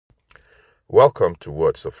Welcome to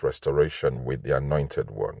Words of Restoration with the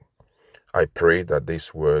Anointed One. I pray that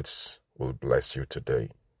these words will bless you today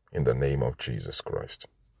in the name of Jesus Christ.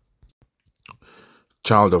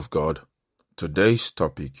 Child of God, today's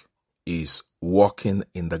topic is walking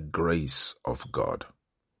in the grace of God.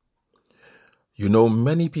 You know,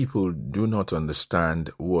 many people do not understand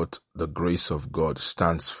what the grace of God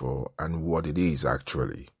stands for and what it is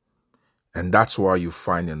actually. And that's why you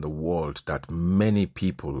find in the world that many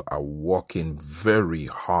people are working very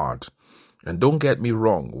hard. And don't get me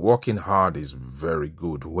wrong, working hard is very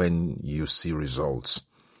good when you see results.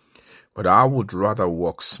 But I would rather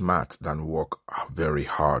work smart than work very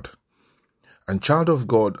hard. And child of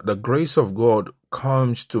God, the grace of God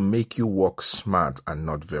comes to make you work smart and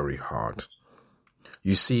not very hard.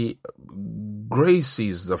 You see, grace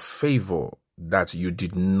is the favor that you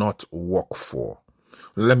did not work for.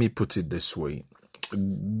 Let me put it this way.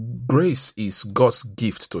 Grace is God's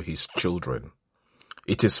gift to his children.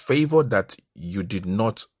 It is favor that you did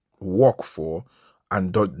not work for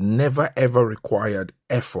and that never ever required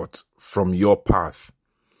effort from your path.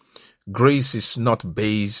 Grace is not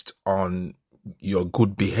based on your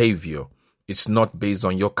good behavior. It's not based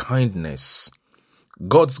on your kindness.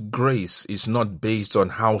 God's grace is not based on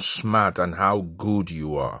how smart and how good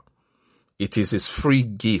you are. It is his free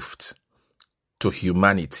gift to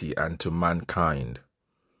humanity and to mankind.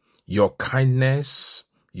 Your kindness,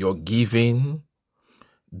 your giving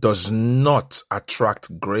does not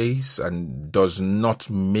attract grace and does not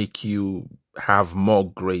make you have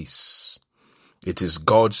more grace. It is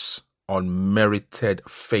God's unmerited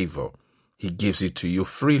favor. He gives it to you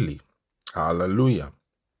freely. Hallelujah.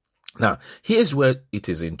 Now, here's where it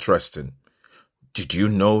is interesting. Did you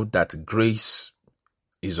know that grace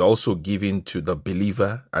is also given to the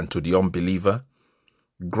believer and to the unbeliever?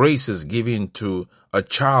 Grace is given to a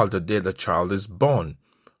child the day the child is born,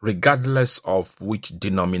 regardless of which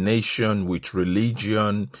denomination, which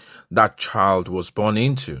religion that child was born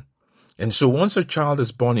into. And so once a child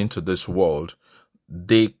is born into this world,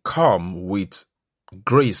 they come with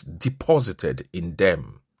grace deposited in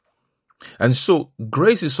them. And so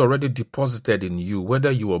grace is already deposited in you,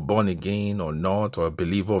 whether you were born again or not, or a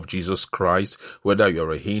believer of Jesus Christ, whether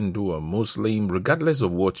you're a Hindu or Muslim, regardless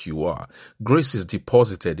of what you are, grace is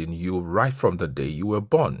deposited in you right from the day you were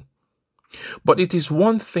born. But it is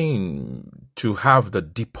one thing to have the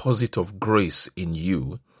deposit of grace in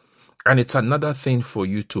you, and it's another thing for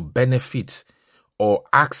you to benefit or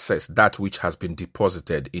access that which has been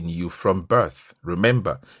deposited in you from birth.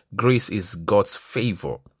 Remember, grace is God's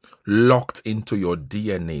favor, locked into your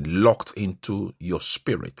DNA, locked into your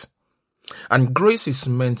spirit. And grace is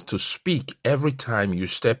meant to speak every time you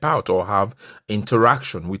step out or have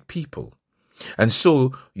interaction with people. And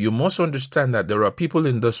so you must understand that there are people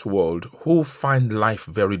in this world who find life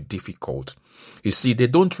very difficult. You see, they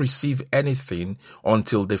don't receive anything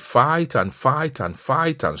until they fight and fight and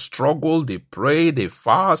fight and struggle. They pray, they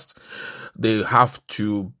fast, they have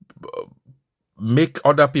to make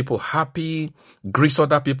other people happy, grease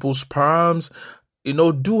other people's palms,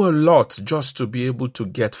 do a lot just to be able to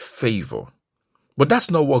get favor. But that's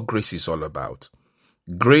not what grace is all about.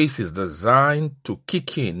 Grace is designed to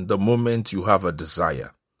kick in the moment you have a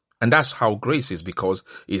desire. And that's how grace is, because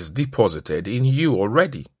it's deposited in you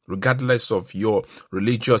already, regardless of your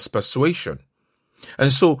religious persuasion.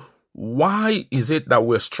 And so why is it that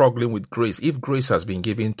we're struggling with grace if grace has been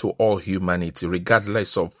given to all humanity,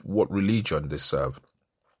 regardless of what religion they serve?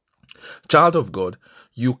 Child of God,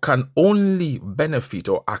 you can only benefit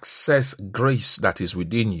or access grace that is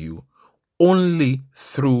within you only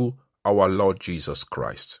through our Lord Jesus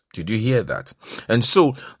Christ. Did you hear that? And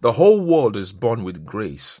so the whole world is born with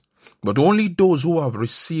grace, but only those who have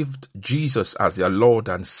received Jesus as their Lord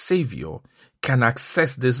and Savior can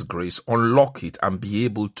access this grace, unlock it, and be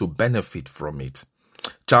able to benefit from it.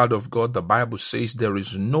 Child of God, the Bible says there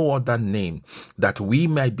is no other name that we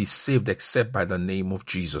might be saved except by the name of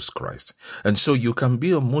Jesus Christ. And so you can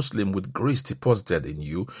be a Muslim with grace deposited in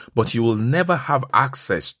you, but you will never have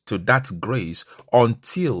access to that grace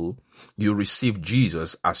until you receive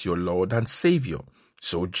Jesus as your Lord and Savior.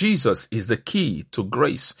 So Jesus is the key to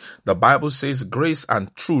grace. The Bible says grace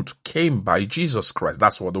and truth came by Jesus Christ.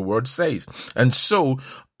 That's what the word says. And so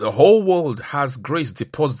the whole world has grace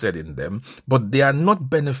deposited in them, but they are not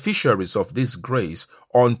beneficiaries of this grace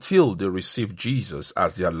until they receive Jesus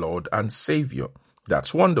as their Lord and Savior.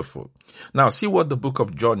 That's wonderful. Now see what the book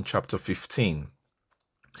of John chapter 15,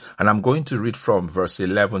 and I'm going to read from verse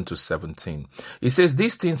 11 to 17. It says,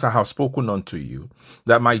 "These things I have spoken unto you,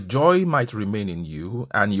 that my joy might remain in you,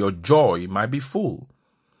 and your joy might be full.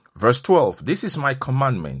 Verse 12, this is my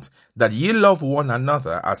commandment, that ye love one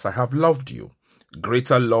another as I have loved you.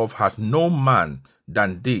 Greater love hath no man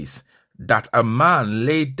than this, that a man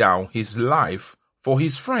lay down his life for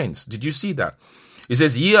his friends. Did you see that? It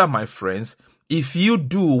says, ye are my friends, if you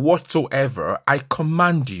do whatsoever I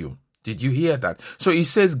command you. Did you hear that? So he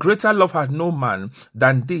says, greater love hath no man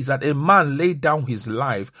than this, that a man lay down his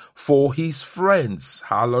life for his friends.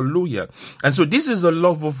 Hallelujah. And so this is the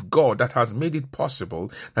love of God that has made it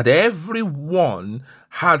possible that everyone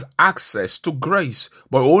has access to grace,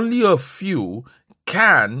 but only a few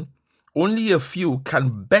can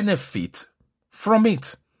benefit from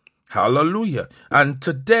it. Hallelujah. And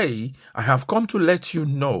today, I have come to let you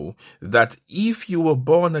know that if you were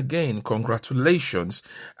born again, congratulations,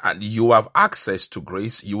 and you have access to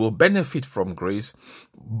grace, you will benefit from grace.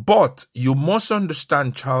 But you must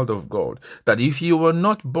understand, child of God, that if you were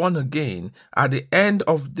not born again, at the end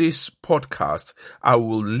of this podcast, I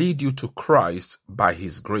will lead you to Christ by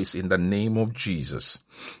his grace in the name of Jesus.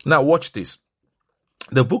 Now watch this.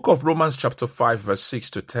 The book of Romans chapter 5 verse 6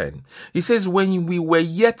 to 10. It says, when we were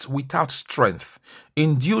yet without strength,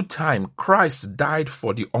 in due time Christ died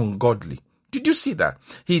for the ungodly. Did you see that?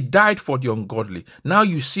 He died for the ungodly. Now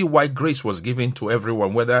you see why grace was given to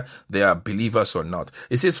everyone, whether they are believers or not.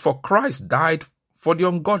 It says, for Christ died for the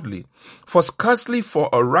ungodly. For scarcely for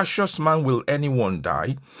a righteous man will anyone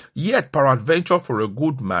die, yet peradventure for a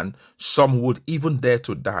good man some would even dare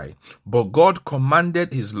to die. But God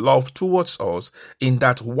commanded his love towards us, in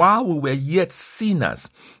that while we were yet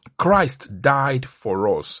sinners, Christ died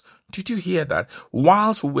for us. Did you hear that?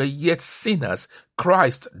 Whilst we were yet sinners,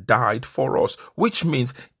 Christ died for us, which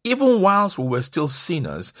means even whilst we were still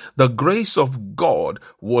sinners, the grace of God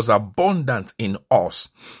was abundant in us.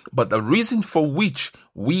 But the reason for which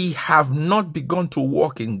we have not begun to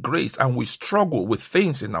walk in grace and we struggle with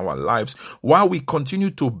things in our lives, while we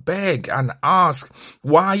continue to beg and ask,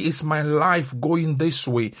 why is my life going this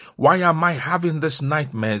way? Why am I having these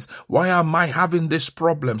nightmares? Why am I having these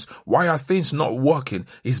problems? Why are things not working?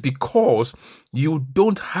 Is because you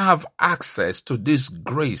don't have access to this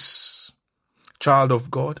grace. Child of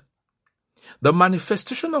God, the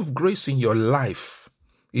manifestation of grace in your life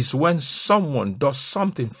is when someone does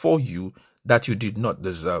something for you that you did not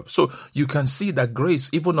deserve. So you can see that grace,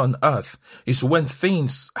 even on earth, is when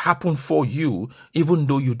things happen for you, even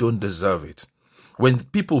though you don't deserve it. When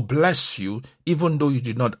people bless you, even though you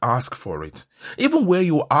did not ask for it. Even where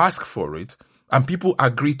you ask for it and people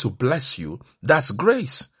agree to bless you, that's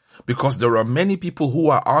grace. Because there are many people who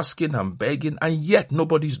are asking and begging, and yet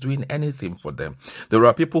nobody's doing anything for them. There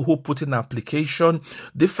are people who put in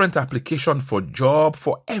different application for job,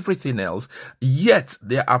 for everything else, yet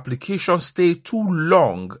their applications stay too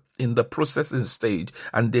long in the processing stage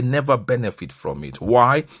and they never benefit from it.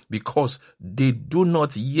 Why? Because they do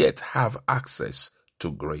not yet have access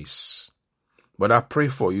to grace. But I pray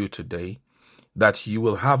for you today that you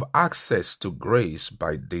will have access to grace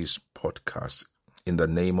by this podcast. In the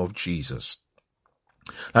name of Jesus.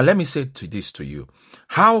 Now let me say this to you.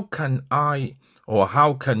 How can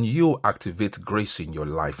you activate grace in your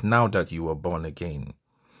life now that you are born again?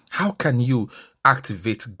 How can you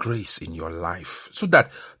activate grace in your life so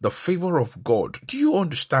that the favor of God, do you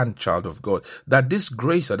understand, child of God, that this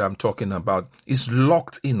grace that I'm talking about is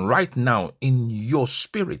locked in right now in your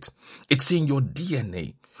spirit? It's in your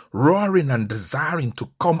DNA. Roaring and desiring to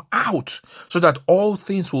come out so that all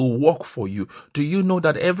things will work for you. Do you know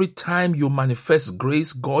that every time you manifest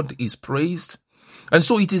grace, God is praised? And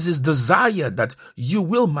so it is his desire that you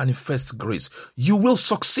will manifest grace. You will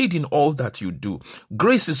succeed in all that you do.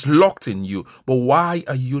 Grace is locked in you, but why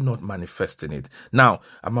are you not manifesting it? Now,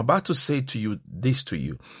 I'm about to say to you this to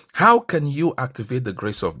you. How can you activate the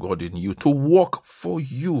grace of God in you to work for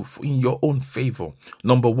you in your own favor?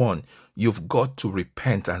 Number one, you've got to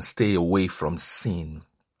repent and stay away from sin.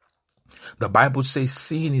 The Bible says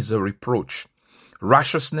sin is a reproach.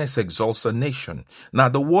 Righteousness exalts a nation. Now,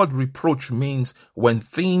 the word reproach means when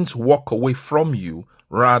things walk away from you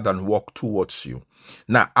rather than walk towards you.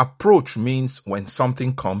 Now, approach means when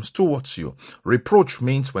something comes towards you. Reproach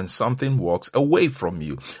means when something walks away from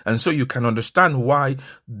you. And so you can understand why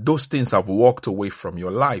those things have walked away from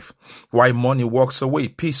your life. Why money walks away,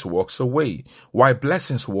 peace walks away, why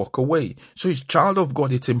blessings walk away. So as a child of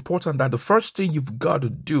God, it's important that the first thing you've got to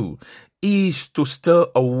do is to stir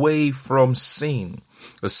away from sin,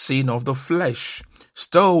 the sin of the flesh.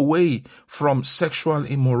 Stir away from sexual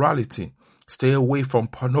immorality. Stay away from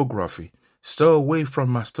pornography. Stay away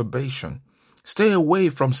from masturbation. Stay away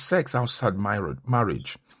from sex outside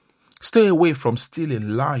marriage. Stay away from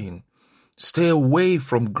stealing, lying. Stay away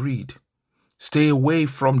from greed. Stay away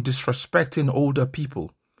from disrespecting older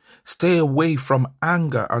people. Stay away from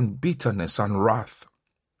anger and bitterness and wrath.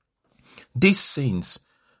 These sins,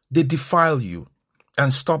 they defile you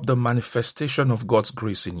and stop the manifestation of God's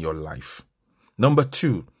grace in your life. Number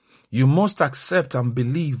 2, you must accept and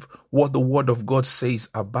believe what the Word of God says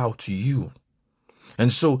about you.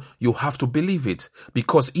 And so you have to believe it,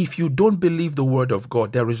 because if you don't believe the Word of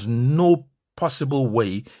God, there is no possible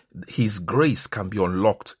way His grace can be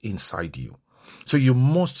unlocked inside you. So you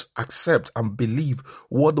must accept and believe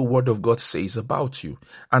what the Word of God says about you,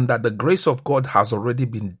 and that the grace of God has already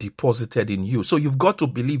been deposited in you. So you've got to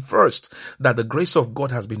believe first that the grace of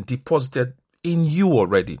God has been deposited in you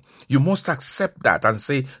already. You must accept that and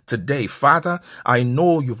say, today, Father, I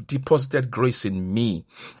know you've deposited grace in me,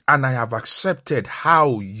 and I have accepted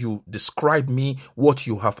how you describe me, what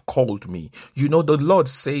you have called me. You know, the Lord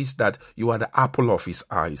says that you are the apple of His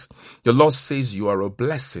eyes. The Lord says you are a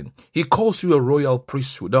blessing. He calls you a royal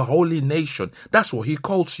priesthood, a holy nation. That's what He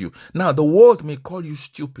calls you. Now, the world may call you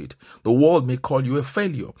stupid. The world may call you a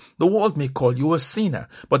failure. The world may call you a sinner.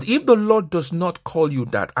 But if the Lord does not call you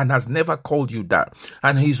that, and has never called you that,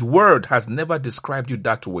 and His word has never described you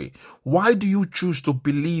that way, why do you choose to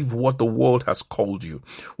believe what the world has called you?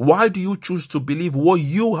 Why do you choose to believe what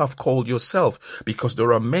you have called yourself? Because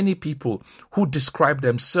there are many people who describe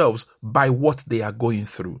themselves by what they are going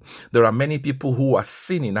through. There are many people who are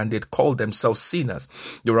sinning and they call themselves sinners.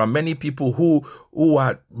 There are many people who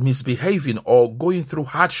are misbehaving or going through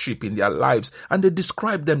hardship in their lives, and they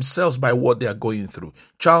describe themselves by what they are going through.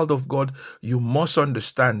 Child of God, you must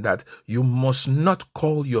understand that you must not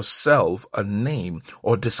call yourself a name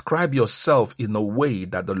or describe yourself in a way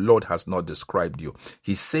that the Lord has not described you.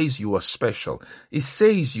 He says you are special. He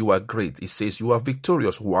says you are great. He says you are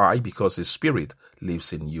victorious. Why? Because His Spirit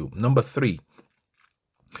lives in you. Number 3,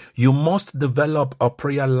 you must develop a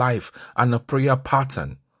prayer life and a prayer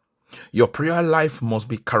pattern. Your prayer life must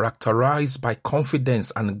be characterized by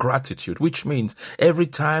confidence and gratitude, which means every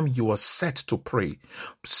time you are set to pray,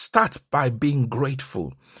 start by being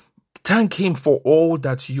grateful. Thank Him for all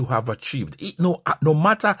that you have achieved, no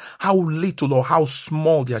matter how little or how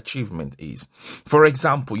small the achievement is. For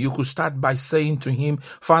example, you could start by saying to Him,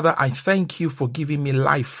 Father, I thank you for giving me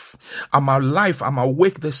life. I'm alive. I'm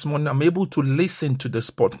awake this morning. I'm able to listen to this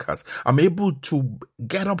podcast. I'm able to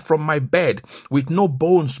get up from my bed with no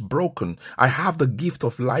bones broken. I have the gift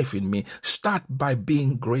of life in me. Start by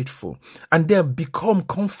being grateful, and then become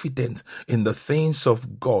confident in the things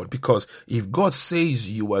of God. Because if God says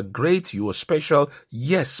you are great, you are special,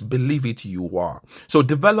 yes, believe it, you are. So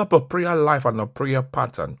develop a prayer life and a prayer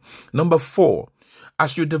pattern. Number 4,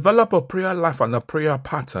 as you develop a prayer life and a prayer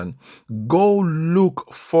pattern, go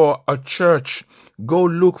look for a church. Go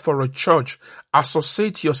look for a church.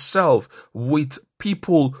 Associate yourself with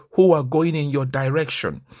people who are going in your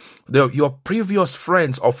direction. Your previous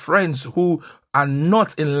friends or friends who are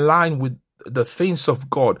not in line with the things of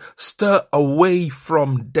God, stir away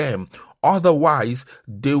from them. Otherwise,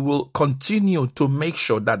 they will continue to make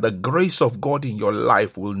sure that the grace of God in your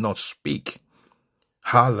life will not speak.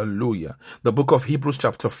 Hallelujah. The book of Hebrews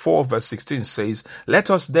chapter 4 verse 16 says,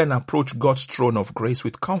 let us then approach God's throne of grace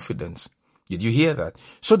with confidence. Did you hear that?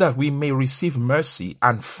 So that we may receive mercy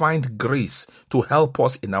and find grace to help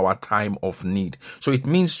us in our time of need. So it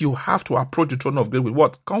means you have to approach the throne of grace with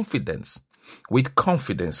what? Confidence. With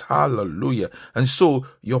confidence. Hallelujah. And so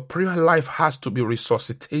your prayer life has to be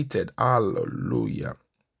resuscitated. Hallelujah.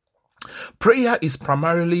 Prayer is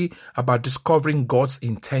primarily about discovering God's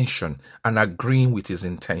intention and agreeing with His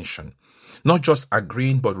intention. Not just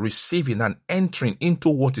agreeing, but receiving and entering into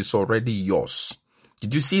what is already yours.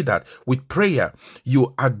 Did you see that? With prayer,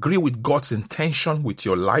 you agree with God's intention with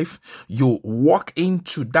your life. You walk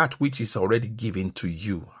into that which is already given to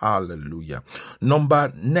you. Hallelujah.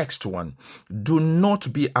 Next one. Do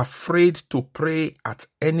not be afraid to pray at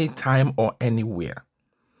any time or anywhere.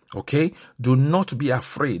 Okay? Do not be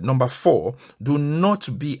afraid. Number 4. Do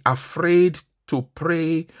not be afraid to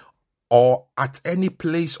pray or at any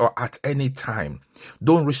place or at any time.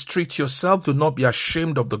 Don't restrict yourself. Do not be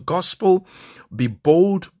ashamed of the gospel. Be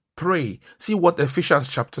bold, pray. See what Ephesians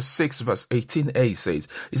chapter 6 verse 18a says.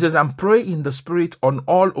 It says, and pray in the Spirit on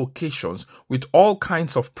all occasions with all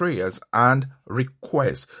kinds of prayers and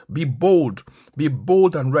requests. Be bold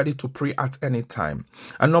and ready to pray at any time.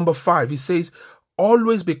 And number 5, it says,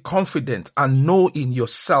 always be confident and know in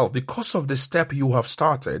yourself, because of the step you have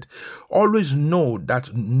started, always know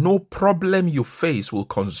that no problem you face will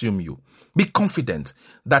consume you. Be confident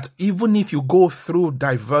that even if you go through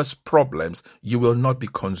diverse problems, you will not be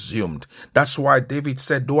consumed. That's why David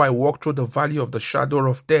said, though I walk through the valley of the shadow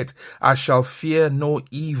of death, I shall fear no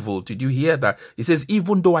evil. Did you hear that? He says,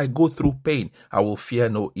 even though I go through pain, I will fear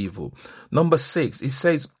no evil. Number 6, it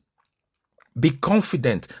says, be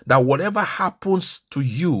confident that whatever happens to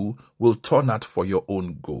you will turn out for your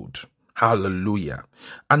own good. Hallelujah.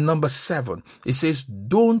 And number 7, it says,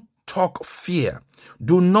 don't talk fear.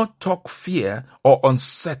 Do not talk fear or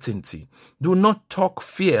uncertainty. Do not talk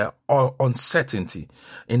fear or uncertainty.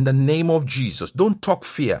 In the name of Jesus, don't talk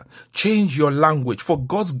fear. Change your language. For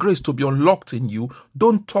God's grace to be unlocked in you,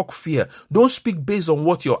 don't talk fear. Don't speak based on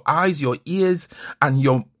what your eyes, your ears, and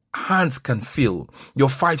your hands can feel. Your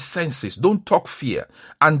 5 senses. Don't talk fear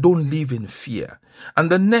and don't live in fear.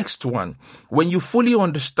 And the next one, when you fully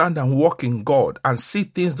understand and walk in God and see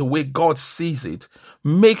things the way God sees it,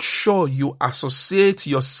 make sure you associate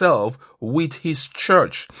yourself with His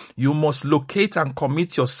church. You must locate and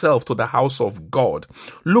commit yourself to the house of God.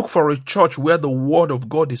 Look for a church where the word of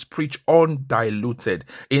God is preached undiluted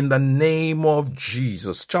in the name of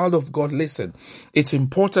Jesus. Child of God, listen, it's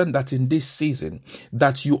important that in this season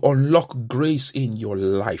that you unlock grace in your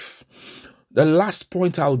life. The last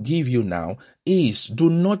point I'll give you now is do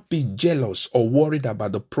not be jealous or worried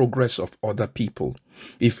about the progress of other people.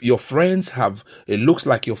 If your friends it looks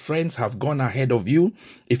like your friends have gone ahead of you,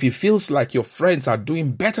 if it feels like your friends are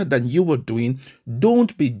doing better than you were doing,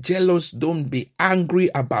 don't be jealous, don't be angry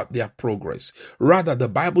about their progress. Rather, the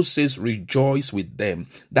Bible says rejoice with them.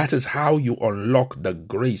 That is how you unlock the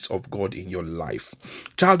grace of God in your life.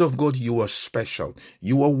 Child of God, you are special.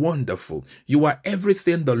 You are wonderful. You are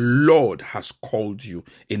everything the Lord has called you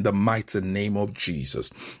in the mighty name of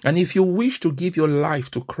Jesus. And if you wish to give your life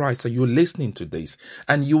to Christ and you're listening to this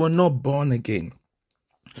and you are not born again,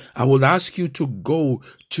 I would ask you to go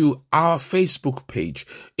to our Facebook page.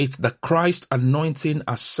 It's the Christ Anointing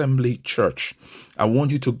Assembly Church. I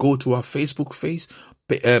want you to go to our Facebook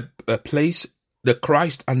place, the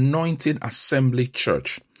Christ Anointing Assembly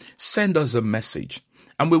Church. Send us a message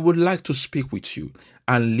and we would like to speak with you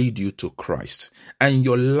and lead you to Christ. And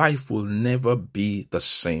your life will never be the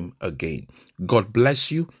same again. God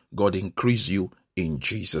bless you. God increase you in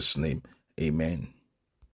Jesus' name. Amen.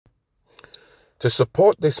 To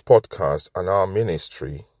support this podcast and our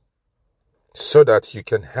ministry, so that you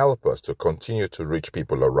can help us to continue to reach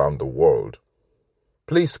people around the world,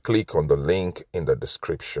 please click on the link in the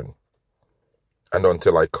description. And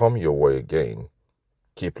until I come your way again,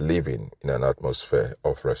 keep living in an atmosphere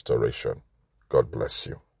of restoration. God bless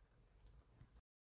you.